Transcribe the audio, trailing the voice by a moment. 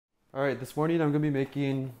All right, this morning I'm gonna be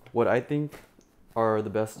making what I think are the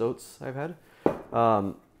best oats I've had.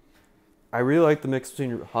 Um, I really like the mix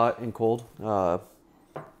between hot and cold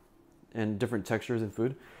and different textures in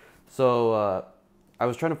food. So I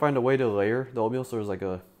was trying to find a way to layer the oatmeal so there's like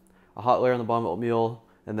a hot layer on the bottom of oatmeal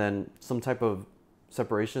and then some type of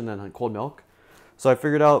separation, then cold milk. So I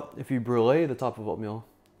figured out if you brulee the top of oatmeal,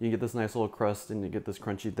 you get this nice little crust and you get this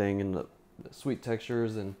crunchy thing and the sweet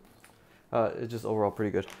textures, and it's just overall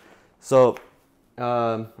pretty good. So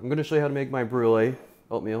I'm going to show you how to make my brulee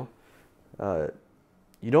oatmeal.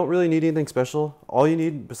 You don't really need anything special. All you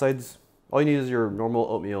need is your normal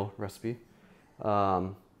oatmeal recipe.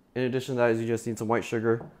 In addition to that, you just need some white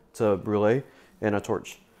sugar to brulee and a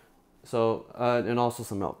torch. So and also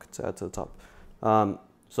some milk to add to the top.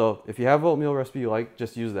 So if you have oatmeal recipe you like,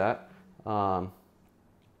 just use that. And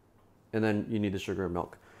then you need the sugar and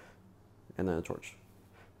milk and then a torch.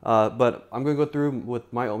 But I'm going to go through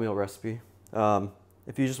with my oatmeal recipe.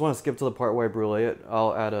 If you just want to skip to the part where I brulee it,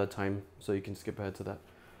 I'll add a time so you can skip ahead to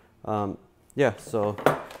that. Yeah, so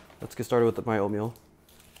let's get started with my oatmeal.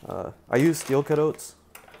 I use steel cut oats,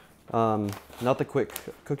 not the quick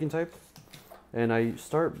cooking type. And I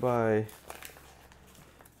start by,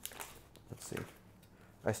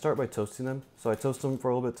 I start by toasting them. So I toast them for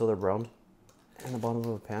a little bit till they're browned in the bottom of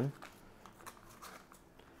a pan.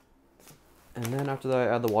 And then after that, I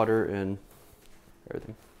add the water and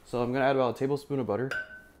everything. So I'm gonna add about a tablespoon of butter.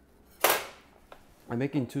 I'm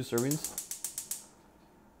making 2 servings.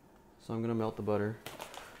 So I'm gonna melt the butter.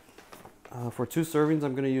 For 2 servings,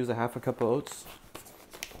 I'm gonna use a half a cup of oats.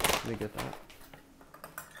 Let me get that.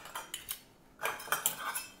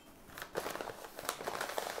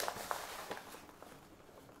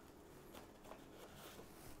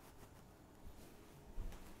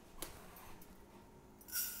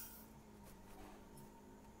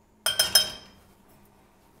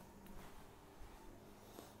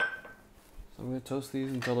 I'm going to toast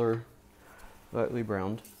these until they're lightly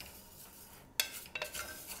browned. You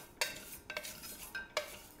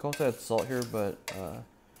can also add salt here, but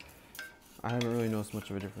I haven't really noticed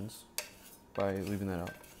much of a difference by leaving that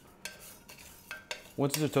out.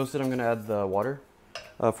 Once these are toasted, I'm going to add the water.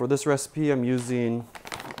 For this recipe, I'm using,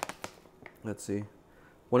 let's see,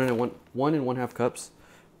 1 and 1/2 cups.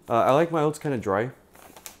 I like my oats kind of dry.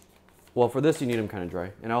 Well, for this, you need them kind of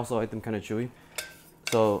dry, and I also like them kind of chewy.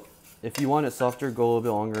 So if you want it softer, go a little bit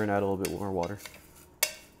longer and add a little bit more water.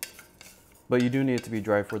 But you do need it to be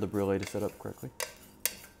dry for the brulee to set up correctly.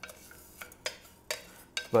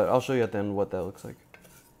 But I'll show you at the end what that looks like.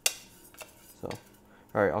 So,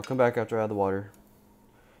 all right, I'll come back after I add the water.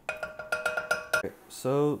 Okay,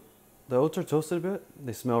 so the oats are toasted a bit.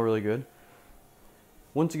 They smell really good.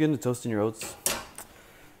 Once you get into toasting your oats,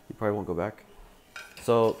 you probably won't go back.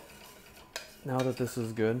 So now that this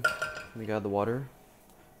is good, we got the water.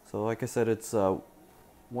 So like I said, it's 1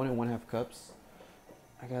 1/2 cups.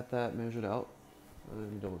 I got that measured out.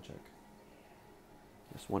 Let me double check.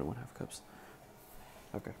 Just 1 1/2 cups.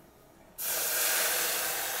 Okay.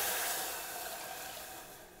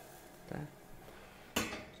 Okay.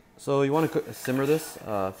 So you want to simmer this.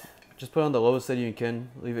 Just put it on the lowest setting you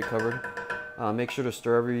can. Leave it covered. Make sure to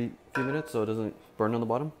stir every few minutes so it doesn't burn on the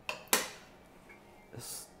bottom.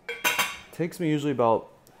 This takes me usually about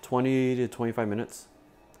 20 to 25 minutes.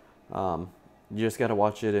 You just gotta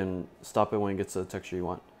watch it and stop it when it gets to the texture you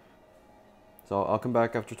want. So I'll come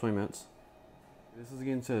back after 20 minutes. This is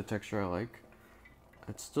getting to the texture I like.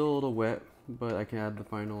 It's still a little wet, but I can add the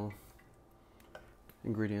final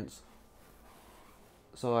ingredients.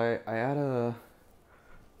 So I add a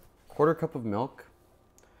 1/4 cup of milk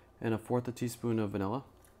and a 1/4 teaspoon of vanilla.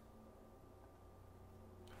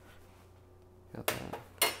 Got that.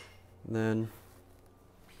 And then,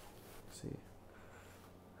 let's see.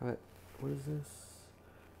 What is this?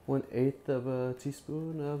 1/8 of a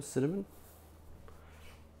teaspoon of cinnamon.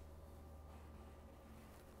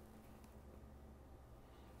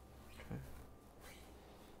 Okay.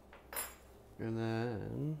 And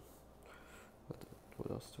then,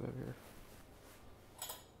 what else do I have here?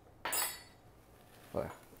 Oh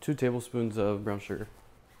yeah, 2 tablespoons of brown sugar.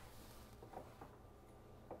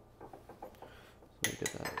 Let me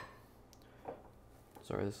get that.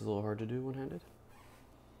 Sorry, this is a little hard to do one-handed.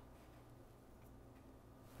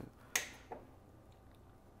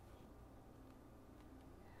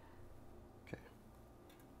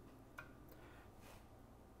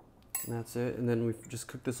 And that's it. And then we just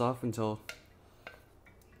cook this off until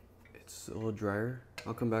it's a little drier.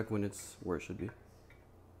 I'll come back when it's where it should be.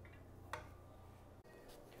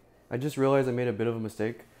 I just realized I made a bit of a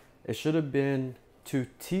mistake. It should have been 2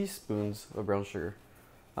 teaspoons of brown sugar.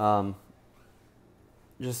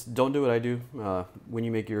 just don't do what I do. When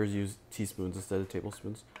you make yours, use teaspoons instead of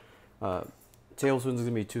tablespoons. Tablespoons is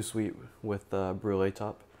gonna be too sweet with brulee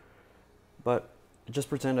top, but just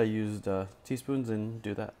pretend I used teaspoons and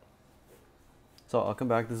do that. So I'll come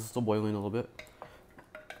back. This is still boiling a little bit,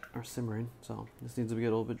 or simmering. So this needs to get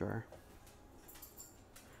a little bit drier,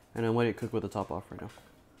 and I'm letting it cook with the top off right now.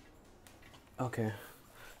 Okay,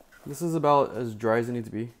 this is about as dry as it needs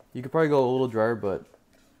to be. You could probably go a little drier, but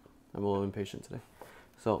I'm a little impatient today.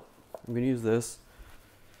 So I'm gonna use this.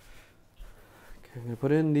 Okay, I'm gonna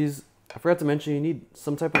put in these. I forgot to mention you need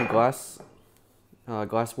some type of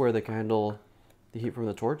glassware that can handle the heat from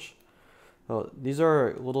the torch. These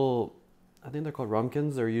are little, I think they're called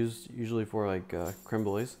ramekins. They're used usually for like creme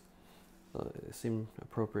brulees. They seem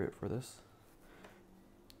appropriate for this.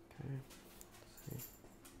 Okay. Let's see.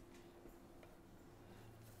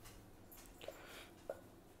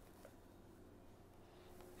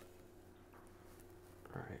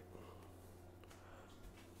 All right.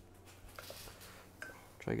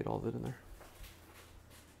 Try to get all of it in there.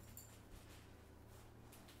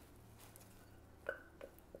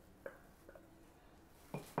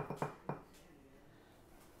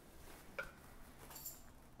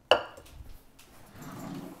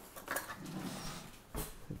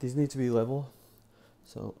 These need to be level,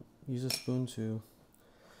 so use a spoon to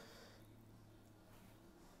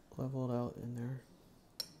level it out in there.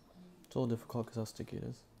 It's a little difficult because how sticky it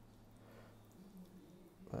is,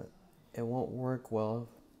 but it won't work well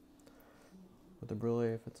with the brulee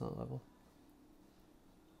if it's not level.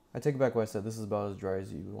 I take back what I said. This is about as dry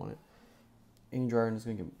as you would want it. Any drier and it's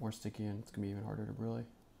going to get more sticky and it's going to be even harder to brulee.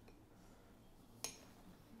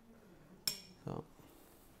 So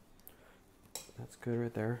that's good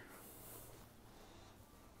right there.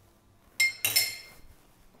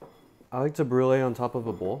 I like to brulee on top of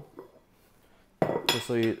a bowl, just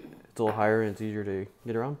so it's a little higher and it's easier to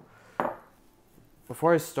get around.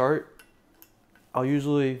 Before I start, I'll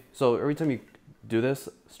usually, so every time you do this,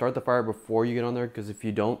 start the fire before you get on there, because if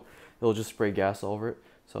you don't, it'll just spray gas all over it.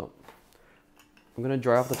 So I'm gonna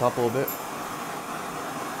dry off the top a little bit.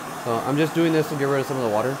 So I'm just doing this to get rid of some of the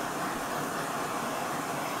water.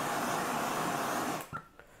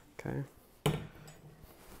 Okay.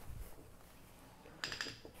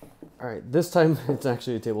 All right, this time it's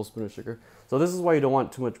actually a tablespoon of sugar. So this is why you don't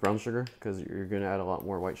want too much brown sugar, because you're gonna add a lot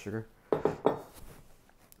more white sugar.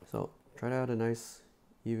 So try to add a nice,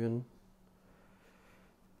 even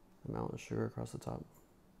amount of sugar across the top.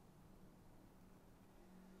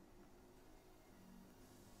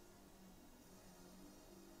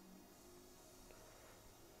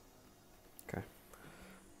 Okay,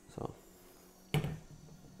 so.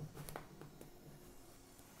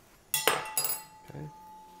 Okay.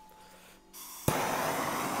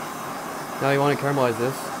 Now you want to caramelize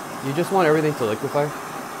this. You just want everything to liquefy.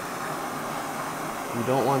 You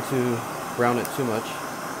don't want to brown it too much. So,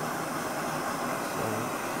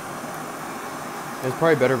 there's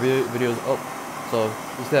probably better videos. Oh, so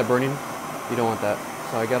you see that burning? You don't want that.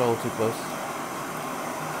 So I got a little too close.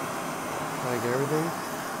 Try to get everything.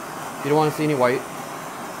 You don't want to see any white.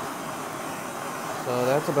 So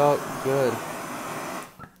that's about good.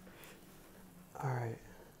 All right.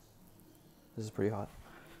 This is pretty hot.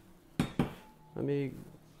 Let me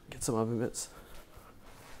get some oven mitts.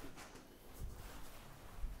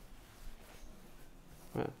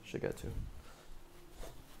 Yeah, should get to.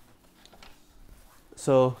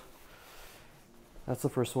 So that's the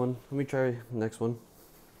first one. Let me try the next one.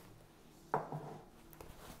 All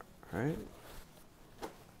right.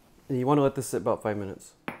 And you want to let this sit about 5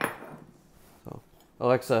 minutes. So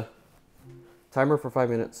Alexa, timer for 5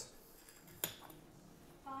 minutes.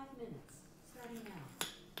 5 minutes, starting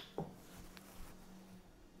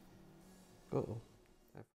now. Uh-oh.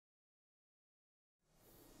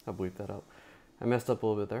 I'll bleep that out. I messed up a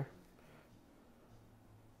little bit there.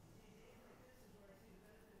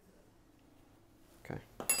 Okay.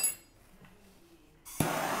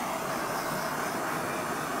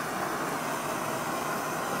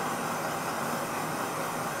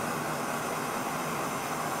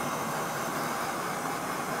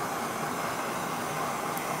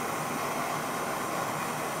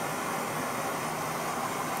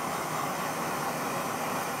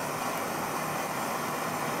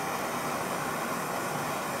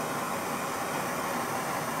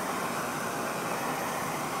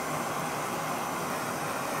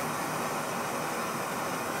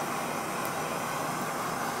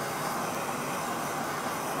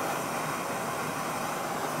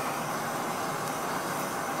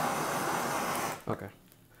 Okay,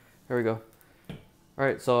 here we go. All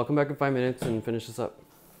right, so I'll come back in 5 minutes and finish this up.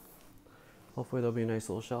 Hopefully there'll be a nice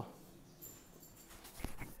little shell.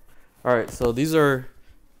 All right, so these are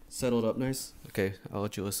settled up nice. Okay, I'll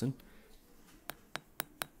let you listen.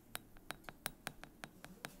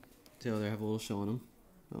 See how they have a little shell on them.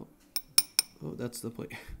 Oh, oh, that's the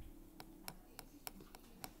plate.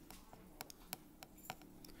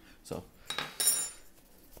 So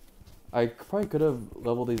I probably could have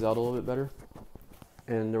leveled these out a little bit better,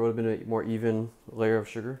 and there would have been a more even layer of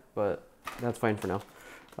sugar, but that's fine for now.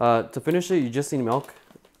 To finish it, you just need milk.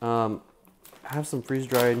 I have some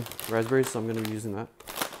freeze-dried raspberries, so I'm going to be using that.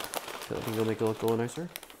 I think it'll make it look a little nicer.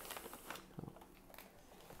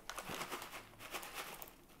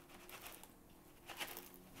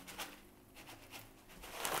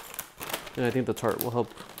 And I think the tart will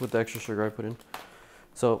help with the extra sugar I put in.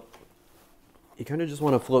 So you kind of just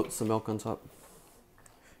want to float some milk on top.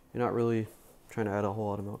 You're not really trying to add a whole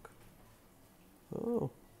lot of milk.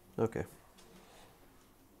 Oh, okay.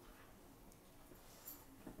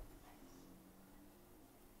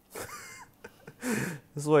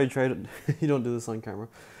 This is why you try to you don't do this on camera.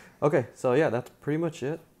 Okay, so yeah, that's pretty much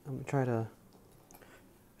it. I'm gonna try to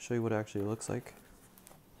show you what it actually looks like.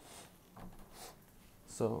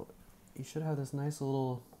 So you should have this nice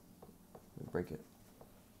little, let me break it.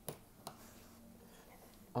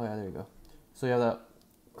 Oh yeah, there you go. So you have that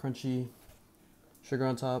crunchy sugar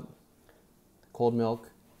on top, cold milk,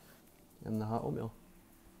 and the hot oatmeal.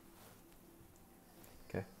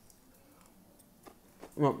 Okay.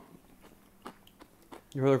 Well,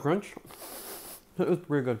 you heard the crunch? It was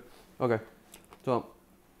pretty good. Okay, so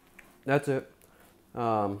that's it.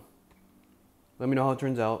 Let me know how it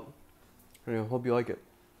turns out. I hope you like it.